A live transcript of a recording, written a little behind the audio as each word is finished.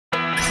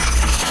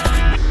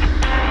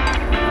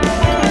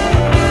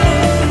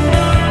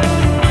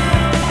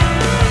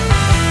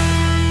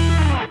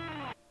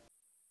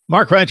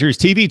Mark Rogers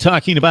TV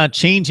talking about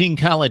changing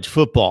college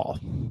football.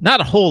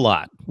 Not a whole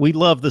lot. We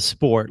love the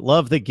sport,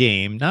 love the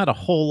game. Not a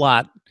whole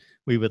lot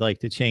we would like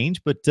to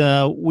change, but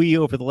we,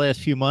 over the last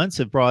few months,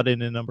 have brought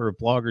in a number of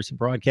bloggers and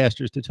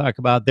broadcasters to talk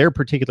about their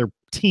particular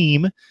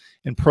team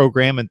and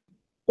program and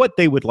what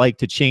they would like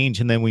to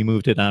change, and then we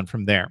moved it on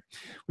from there.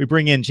 We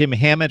bring in Jim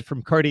Hammond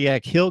from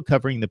Cardiac Hill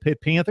covering the Pitt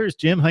Panthers.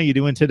 Jim, how you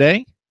doing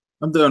today?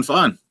 I'm doing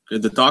fine.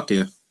 Good to talk to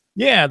you.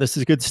 Yeah, this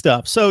is good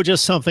stuff. So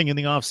just something in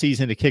the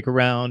offseason to kick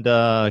around,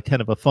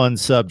 kind of a fun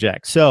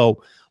subject.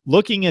 So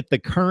looking at the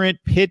current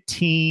Pitt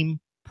team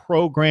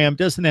program,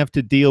 doesn't have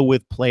to deal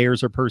with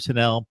players or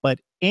personnel, but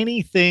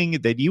anything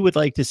that you would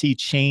like to see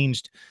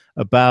changed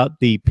about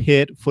the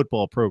Pitt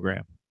football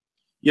program?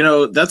 You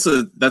know, that's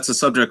a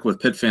subject with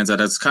Pitt fans that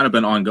has kind of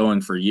been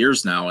ongoing for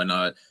years now. And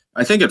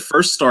I think it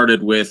first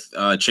started with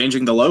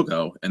changing the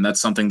logo, and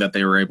that's something that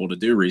they were able to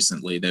do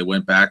recently. They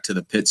went back to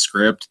the Pitt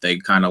script. They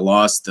kind of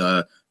lost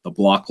the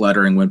block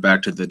lettering, went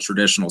back to the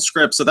traditional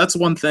script. So that's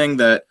one thing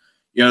that,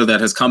 that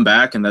has come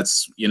back, and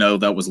that's,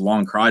 that was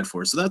long cried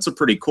for. So that's a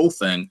pretty cool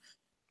thing.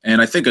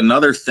 And I think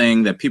another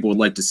thing that people would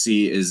like to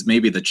see is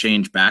maybe the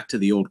change back to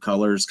the old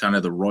colors, kind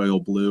of the royal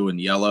blue and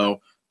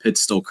yellow.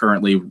 Pitt's still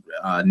currently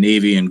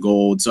navy and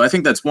gold. So I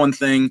think that's one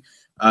thing.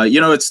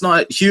 It's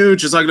not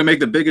huge. It's not going to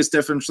make the biggest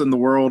difference in the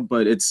world,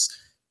 but it's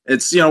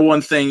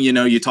one thing,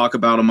 you talk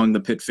about among the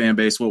Pitt fan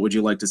base, what would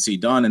you like to see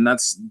done? And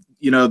that's,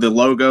 the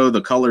logo, the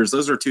colors,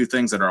 those are two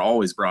things that are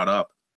always brought up.